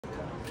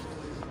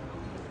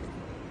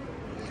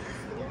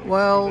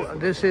Well,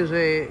 this is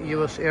a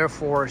U.S. Air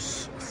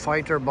Force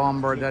fighter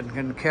bomber that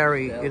can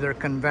carry either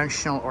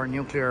conventional or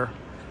nuclear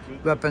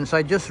weapons.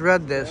 I just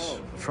read this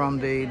from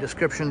the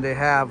description they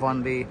have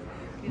on the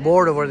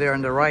board over there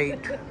on the right.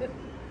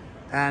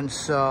 And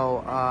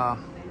so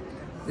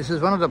this is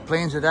one of the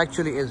planes that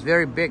actually is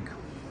very big.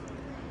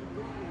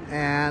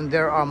 And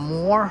there are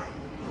more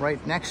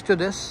right next to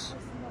this.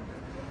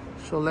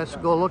 So let's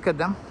go look at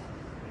them.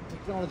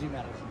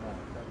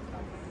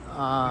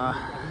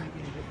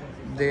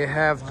 They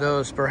have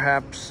those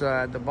perhaps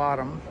at the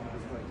bottom,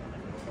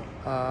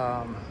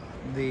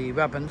 the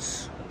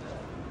weapons,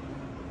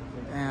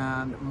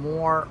 and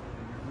more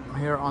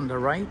here on the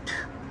right.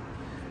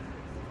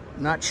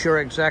 Not sure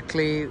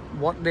exactly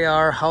what they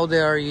are, how they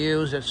are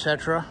used,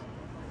 etc.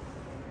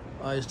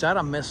 Is that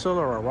a missile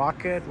or a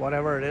rocket?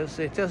 Whatever it is.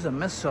 It is a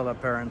missile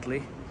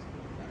apparently.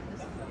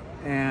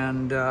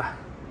 And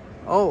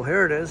oh,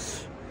 here it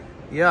is.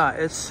 Yeah,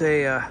 it's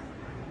a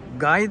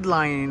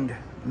guideline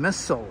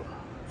missile.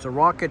 It's a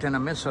rocket and a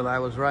missile. I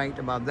was right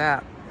about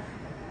that.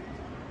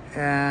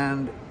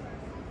 And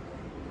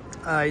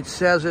it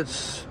says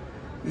it's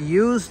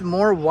used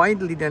more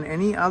widely than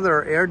any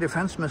other air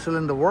defense missile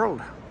in the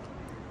world,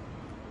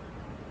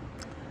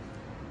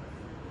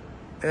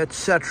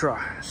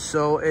 etc.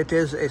 So it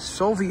is a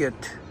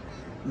Soviet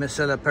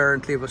missile.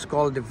 Apparently it was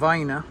called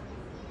Divina,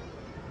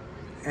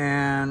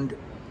 and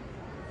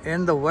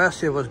in the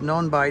West it was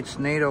known by its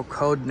NATO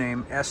code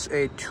name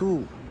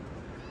SA-2.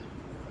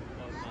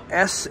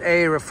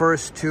 SA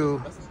refers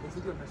to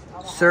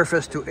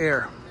surface to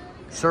air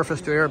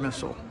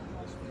missile.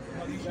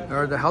 There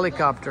are the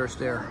helicopters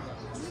there.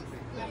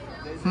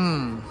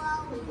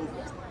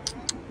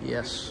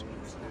 Yes.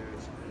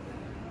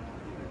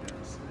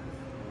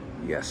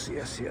 Yes.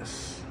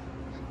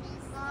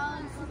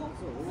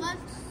 What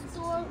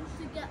store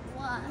to get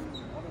what?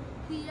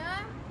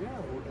 Here?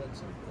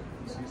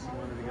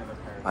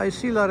 I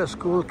see a lot of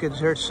school kids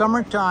here. It's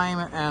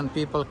summertime and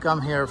people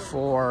come here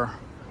for,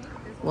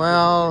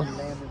 well,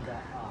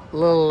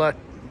 little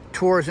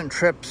tours and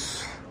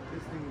trips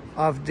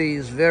of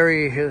these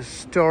very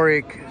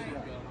historic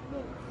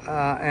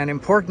and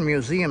important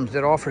museums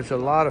that offers a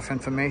lot of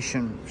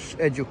information. It's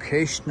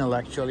educational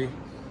actually.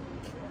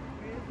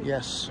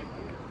 Yes.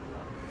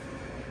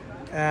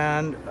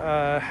 And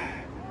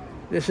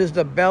this is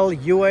the Bell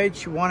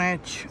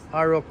UH-1H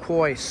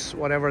Iroquois,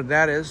 whatever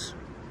that is.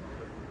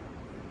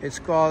 It's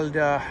called,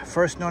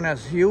 first known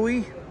as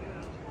Huey,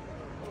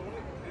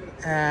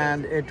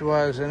 and it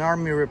was an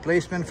Army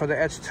replacement for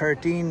the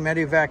H-13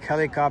 Medivac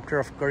helicopter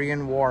of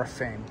Korean War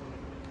fame,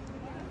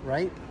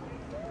 right?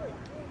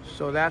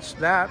 So that's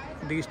that,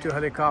 these two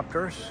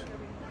helicopters.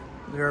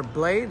 Their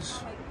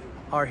blades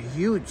are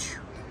huge.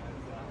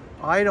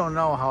 I don't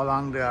know how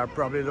long they are,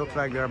 probably look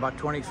like they're about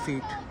 20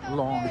 feet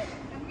long.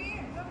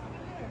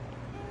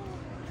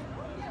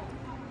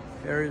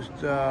 There's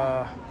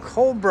the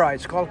Cobra,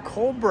 it's called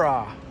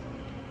Cobra.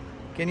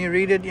 Can you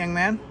read it, young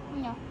man?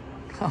 No.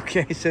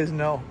 Okay, he says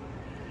no.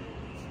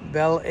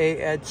 Bell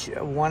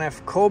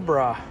AH-1F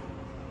Cobra.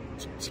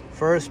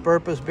 First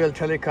purpose-built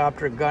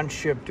helicopter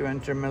gunship to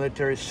enter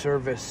military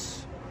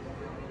service,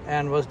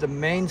 and was the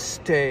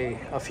mainstay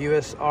of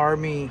U.S.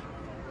 Army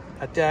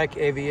attack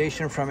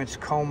aviation from its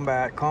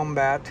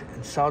combat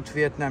in South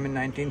Vietnam in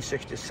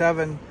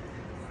 1967,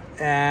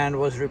 and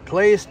was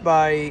replaced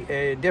by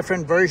a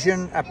different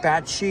version,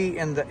 Apache,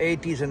 in the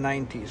 80s and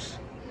 90s.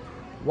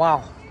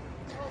 Wow.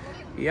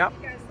 Yep.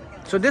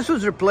 So this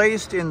was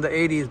replaced in the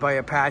 80s by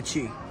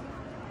Apache.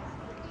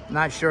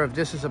 Not sure if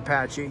this is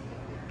Apache,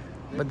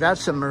 but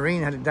that's a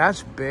Marine.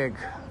 That's big.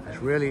 It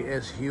really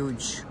is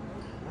huge.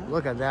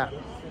 Look at that.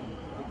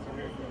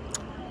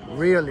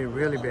 Really,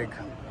 really big.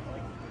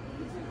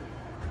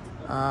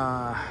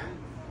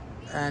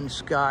 And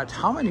it's got,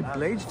 how many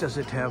blades does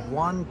it have?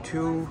 1,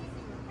 2,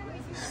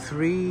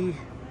 3,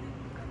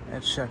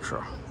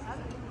 etc.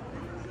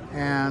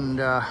 And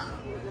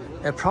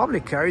it probably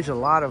carries a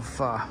lot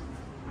of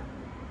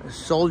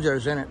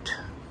soldiers in it,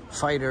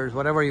 fighters,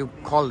 whatever you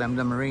call them,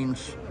 the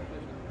Marines.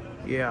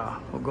 Yeah,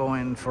 who go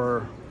in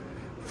for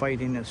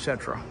fighting,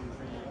 etc.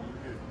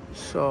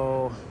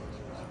 So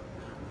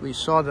we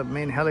saw the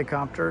main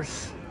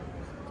helicopters,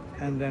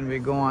 and then we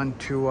go on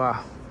to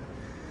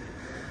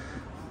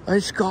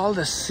it's called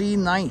a Sea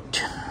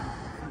Knight,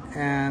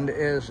 and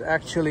is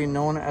actually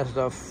known as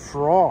the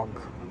Frog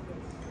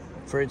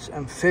for its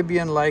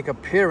amphibian-like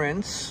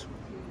appearance.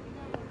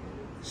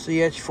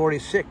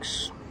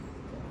 CH-46,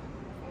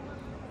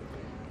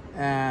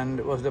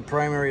 and was the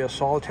primary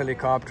assault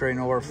helicopter in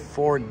over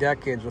 4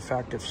 decades of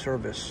active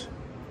service.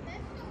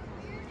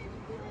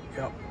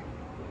 Yep.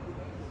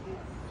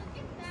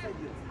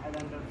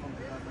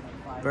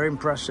 Very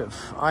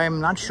impressive. I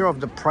am not sure of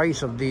the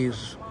price of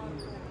these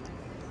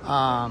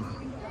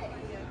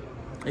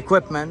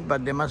equipment,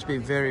 but they must be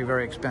very,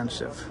 very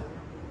expensive.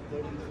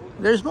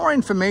 There's more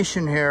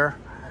information here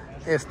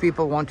if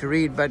people want to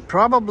read, but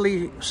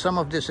probably some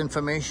of this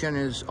information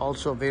is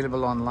also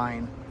available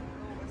online.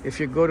 If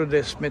you go to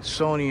the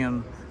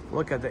Smithsonian,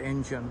 look at the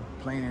engine,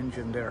 plane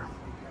engine there.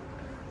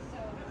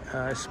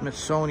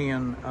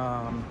 Smithsonian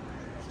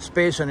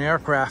Space and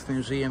Aircraft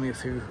Museum.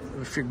 If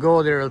you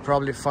go there, you'll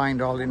probably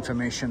find all the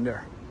information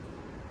there.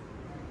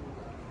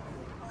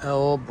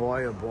 Oh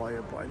boy, oh boy,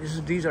 oh boy.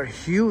 These are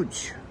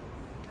huge,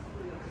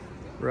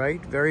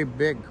 right? Very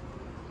big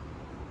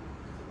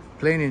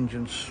plane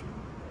engines.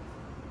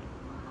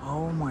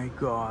 Oh my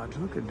God,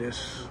 look at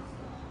this.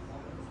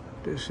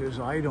 This is,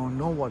 I don't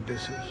know what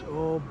this is.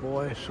 Oh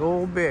boy,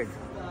 so big.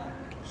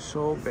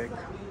 So big.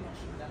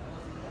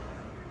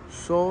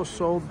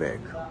 So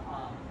big.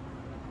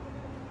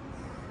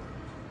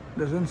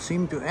 Doesn't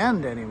seem to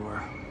end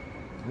anywhere.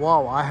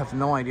 Wow, I have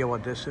no idea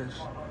what this is.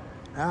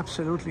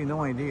 Absolutely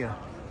no idea.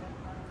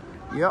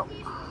 Yep.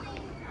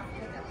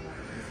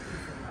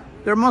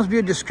 There must be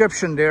a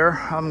description there.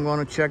 I'm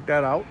going to check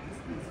that out.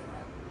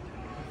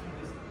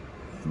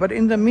 But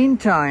in the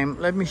meantime,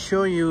 let me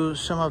show you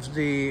some of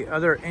the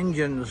other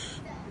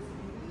engines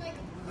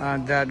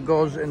that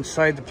goes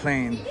inside the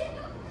plane.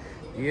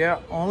 Yeah,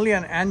 only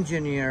an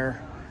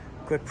engineer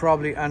could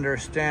probably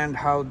understand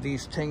how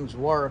these things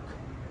work,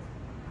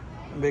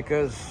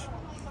 because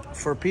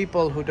for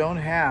people who don't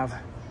have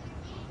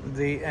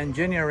the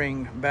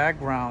engineering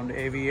background,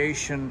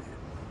 aviation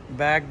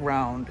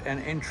background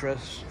and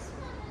interests,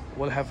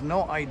 will have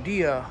no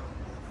idea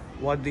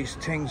what these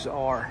things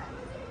are.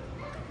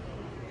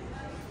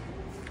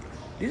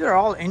 These are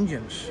all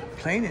engines,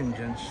 plane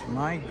engines,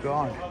 my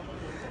God.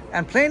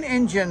 And plane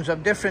engines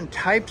of different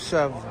types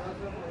of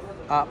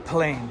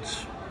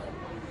planes,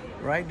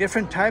 right?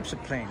 Different types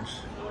of planes.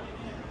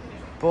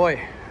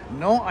 Boy,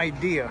 no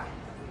idea.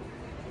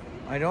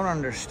 I don't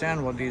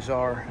understand what these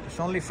are.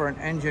 It's only for an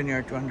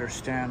engineer to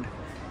understand.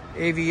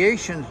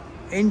 Aviation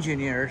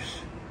engineers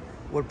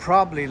would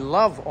probably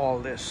love all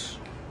this.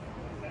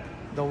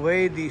 The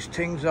way these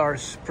things are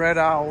spread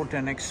out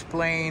and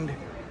explained,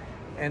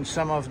 and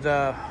some of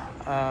the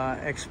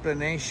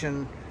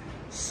explanation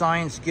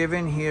signs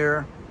given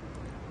here,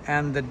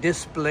 and the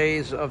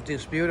displays of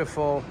this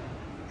beautiful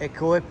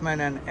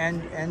equipment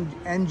and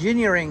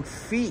engineering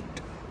feat,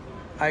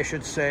 I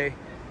should say,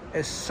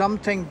 is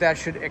something that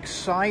should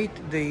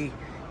excite the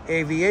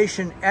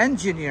aviation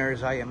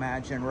engineers, I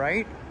imagine,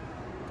 right?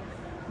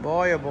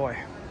 Boy, oh boy.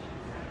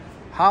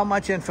 How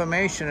much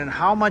information and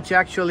how much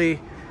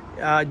actually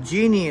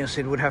genius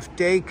it would have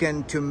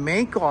taken to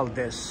make all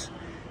this,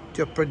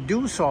 to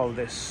produce all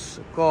this,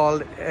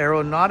 called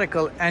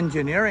aeronautical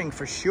engineering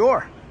for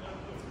sure.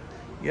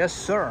 Yes,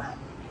 sir.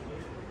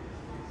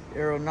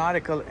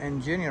 Aeronautical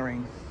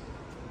engineering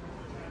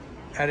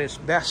at its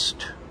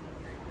best.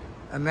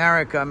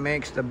 America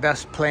makes the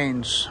best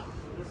planes.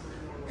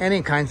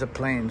 Any kinds of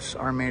planes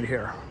are made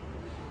here.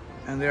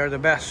 And they're the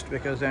best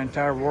because the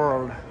entire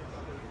world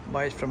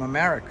buys from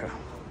America.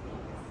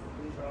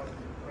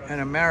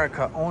 And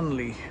America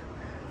only.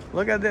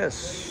 Look at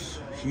this.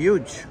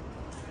 Huge.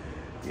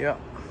 Yeah.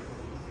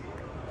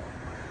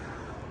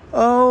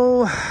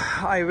 Oh,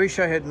 I wish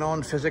I had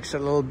known physics a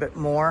little bit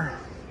more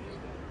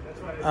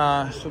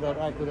so that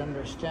I could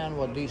understand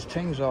what these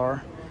things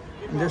are.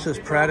 And this is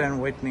Pratt &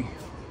 Whitney.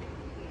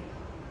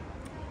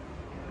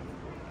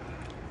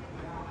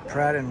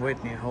 Pratt &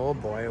 Whitney. Oh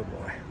boy, oh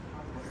boy.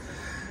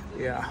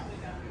 Yeah.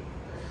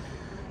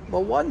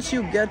 But once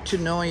you get to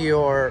know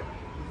your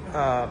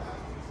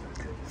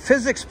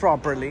physics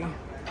properly,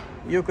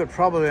 you could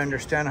probably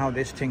understand how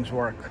these things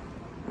work,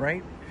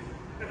 right?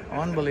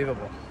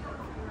 Unbelievable.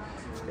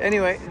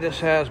 Anyway, this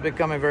has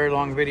become a very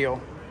long video.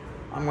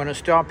 I'm going to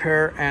stop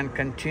here and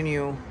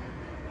continue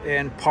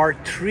in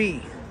part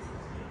 3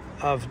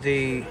 of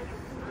the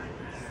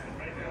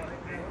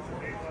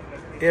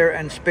Air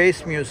and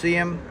Space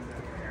Museum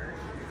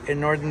in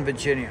Northern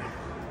Virginia.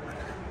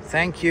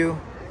 Thank you.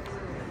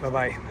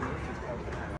 Bye-bye.